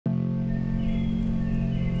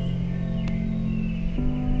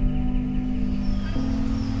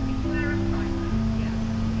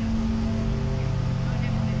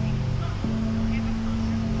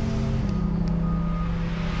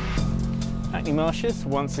Hackney Marshes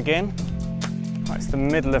once again. It's the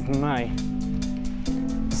middle of May.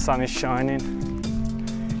 The sun is shining.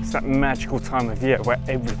 It's that magical time of year where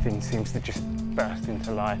everything seems to just burst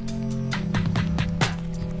into life.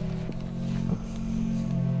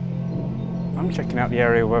 I'm checking out the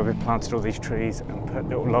area where we planted all these trees and put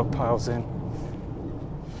little log piles in.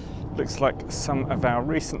 Looks like some of our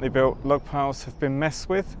recently built log piles have been messed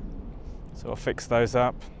with, so I'll fix those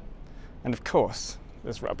up. And of course,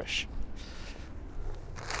 there's rubbish.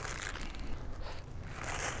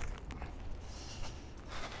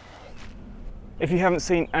 If you haven't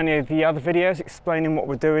seen any of the other videos explaining what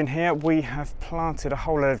we're doing here, we have planted a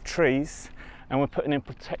whole load of trees and we're putting in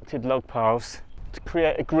protected log piles to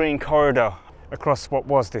create a green corridor across what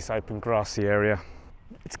was this open grassy area.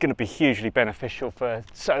 It's going to be hugely beneficial for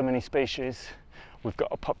so many species. We've got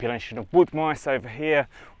a population of wood mice over here.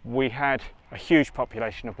 We had a huge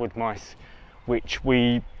population of wood mice which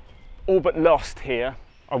we all but lost here.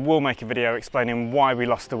 I will make a video explaining why we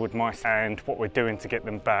lost the wood mice and what we're doing to get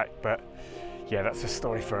them back, but yeah, that's a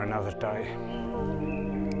story for another day.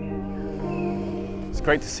 It's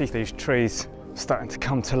great to see these trees starting to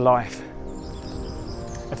come to life.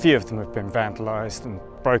 A few of them have been vandalised and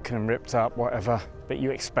broken and ripped up, whatever, but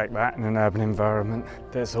you expect that in an urban environment.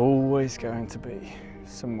 There's always going to be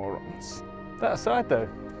some morons. That aside though,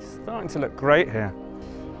 it's starting to look great here.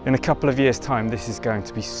 In a couple of years' time, this is going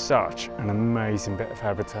to be such an amazing bit of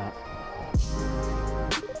habitat.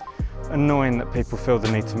 Annoying that people feel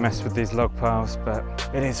the need to mess with these log piles, but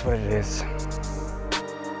it is what it is.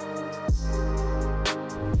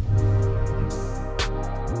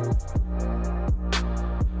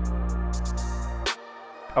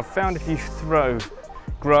 I've found if you throw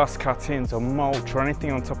grass cuttings or mulch or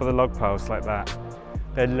anything on top of the log piles like that,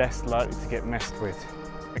 they're less likely to get messed with.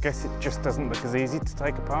 I guess it just doesn't look as easy to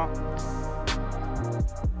take apart.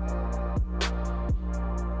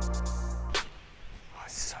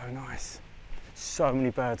 So nice. So many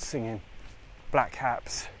birds singing. Black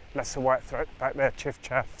haps, lesser whitethroat back there,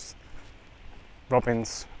 chiff-chaffs,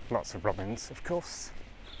 robins, lots of robins of course.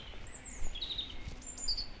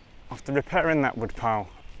 After repairing that wood pile,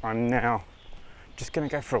 I'm now just going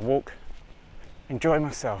to go for a walk, enjoy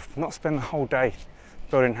myself, not spend the whole day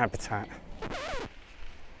building habitat.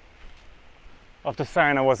 After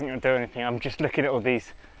saying I wasn't going to do anything, I'm just looking at all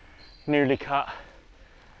these newly cut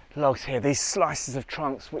logs here, these slices of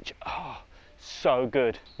trunks which are so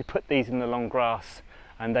good. You put these in the long grass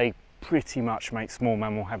and they pretty much make small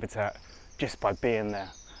mammal habitat just by being there.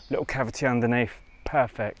 Little cavity underneath,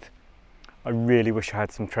 perfect. I really wish I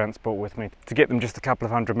had some transport with me to get them just a couple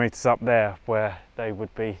of 100 metres up there where they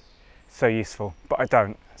would be so useful, but I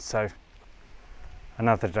don't, so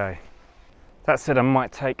another day. That said, I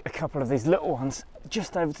might take a couple of these little ones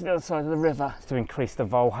just over to the other side of the river to increase the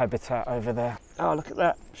vole habitat over there. Oh, look at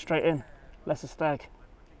that, straight in, lesser stag.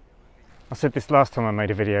 I said this last time I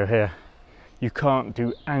made a video here, you can't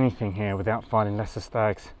do anything here without finding lesser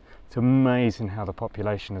stags. It's amazing how the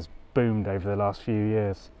population has boomed over the last few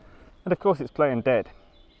years. And of course it's playing dead.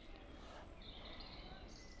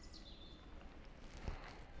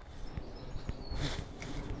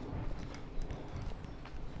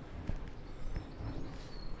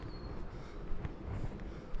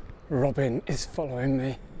 Robin is following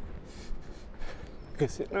me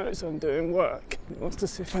because it knows I'm doing work. It wants to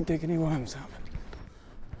see if I dig any worms up.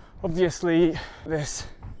 Obviously, this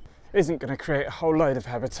isn't going to create a whole load of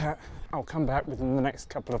habitat. I'll come back within the next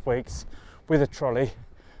couple of weeks with a trolley,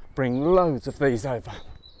 bring loads of these over,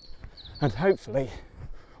 and hopefully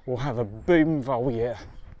we'll have a boom vole year.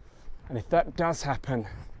 And if that does happen,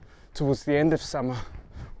 towards the end of summer,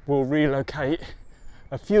 we'll relocate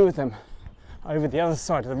a few of them over the other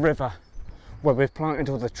side of the river where we've planted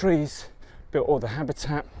all the trees, built all the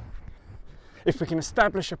habitat. If we can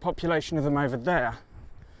establish a population of them over there,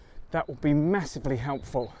 that will be massively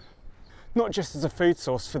helpful. Not just as a food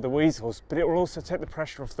source for the weasels, but it will also take the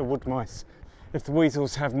pressure off the wood mice. If the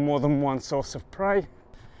weasels have more than one source of prey,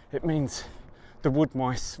 it means the wood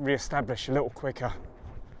mice re-establish a little quicker.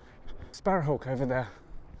 Sparrowhawk over there.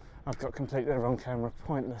 I've got completely the wrong camera,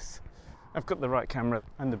 pointless. I've got the right camera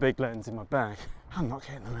and the big lens in my bag. I'm not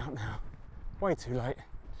getting them out now. Way too late.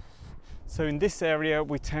 So in this area,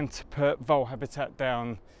 we tend to put vole habitat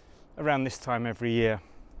down around this time every year.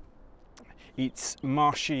 It's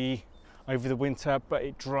marshy over the winter, but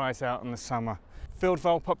it dries out in the summer. Field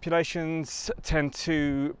vole populations tend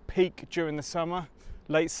to peak during the summer,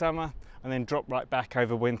 late summer, and then drop right back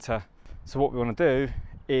over winter. So what we want to do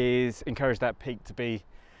is encourage that peak to be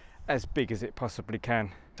as big as it possibly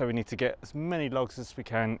can. So we need to get as many logs as we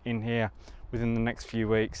can in here within the next few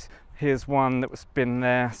weeks. Here's one that was been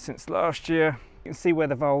there since last year. You can see where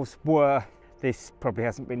the voles were. This probably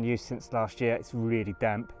hasn't been used since last year. It's really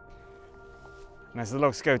damp. And as the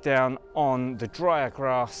logs go down on the drier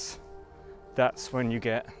grass, that's when you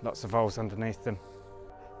get lots of voles underneath them.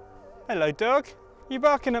 Hello dog, you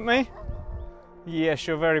barking at me? Yes,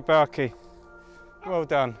 you're very barky. Well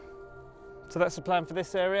done. So that's the plan for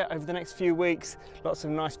this area. Over the next few weeks, lots of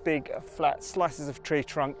nice big flat slices of tree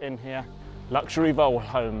trunk in here. Luxury vole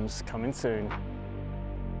homes coming soon.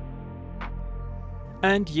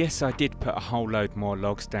 And yes, I did put a whole load more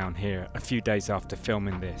logs down here a few days after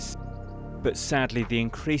filming this. But sadly, the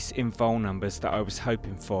increase in vole numbers that I was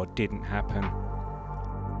hoping for didn't happen.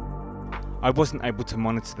 I wasn't able to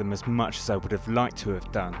monitor them as much as I would have liked to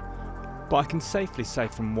have done, but I can safely say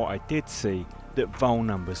from what I did see that vole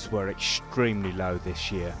numbers were extremely low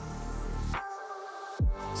this year.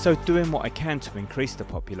 So doing what I can to increase the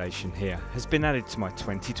population here has been added to my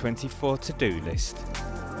 2024 to-do list,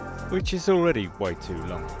 which is already way too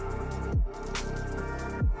long.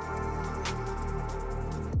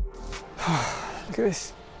 Look at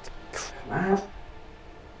this, man.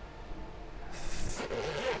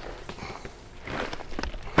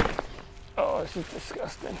 Oh, this is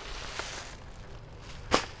disgusting.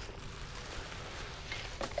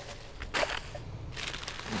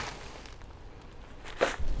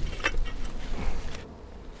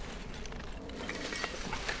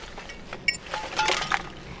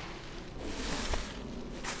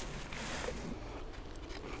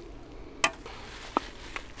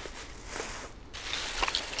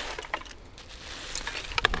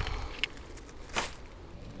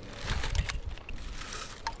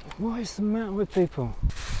 What is the matter with people?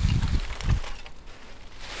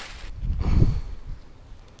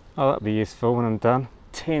 Oh, that'll be useful when I'm done.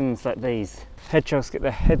 Tins like these. Hedgehogs get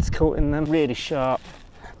their heads caught in them, really sharp.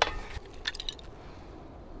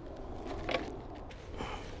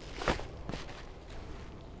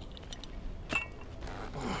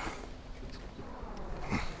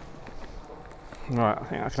 Right, I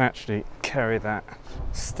think I can actually carry that.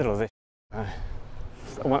 Still this. I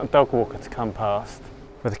want a dog walker to come past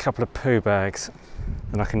with a couple of poo bags,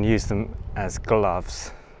 and I can use them as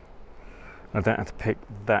gloves. I don't have to pick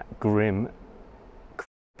that grim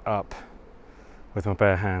up with my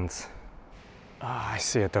bare hands. Ah, I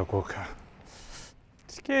see a dog walker.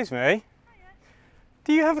 Excuse me. Hiya.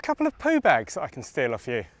 Do you have a couple of poo bags that I can steal off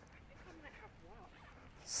you?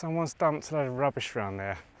 Someone's dumped a load of rubbish around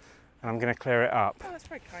there, and I'm going to clear it up. Oh, that's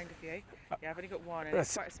very kind of you. Yeah, I've only got one, and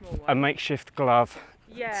it's quite a small one. A makeshift glove.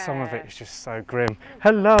 Yeah. Some of it is just so grim.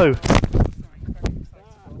 Hello.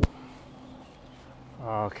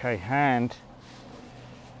 Okay, hand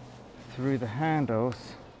through the handles.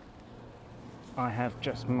 I have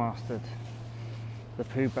just mastered the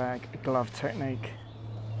poo bag glove technique.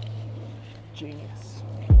 Genius.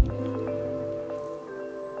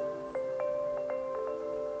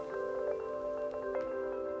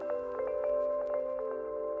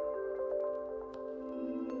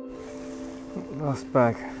 Last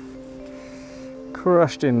bag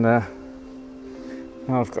crushed in there.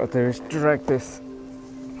 All I've got to do is drag this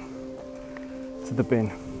to the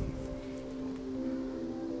bin.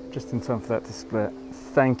 Just in time for that to split.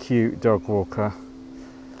 Thank you, dog walker,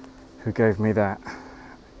 who gave me that.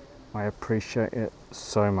 I appreciate it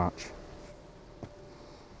so much.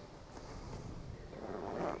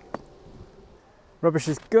 Rubbish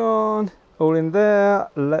is gone, all in there.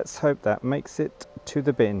 Let's hope that makes it to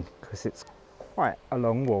the bin, because it's quite a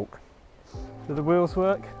long walk. Do the wheels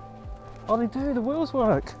work? Oh, they do, the wheels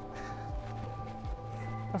work.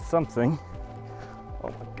 That's something. Oh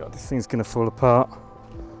my God, this thing's gonna fall apart.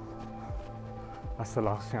 That's the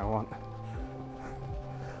last thing I want.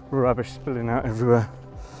 Rubbish spilling out everywhere.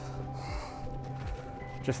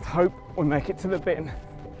 Just hope we make it to the bin.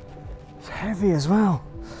 It's heavy as well.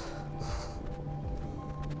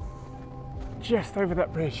 Just over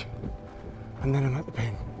that bridge, and then I'm at the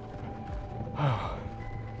bin. Oh,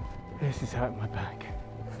 this is hurting my back.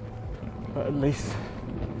 But at least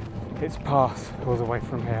it's past all the way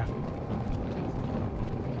from here.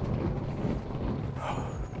 Oh,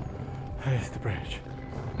 there's the bridge.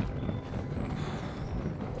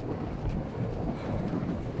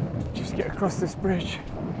 Just get across this bridge,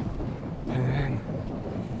 and then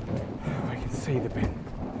we can see the bin.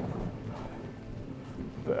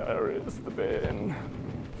 There is the bin.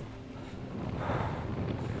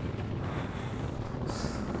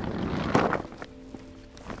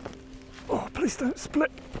 Oh, please don't split.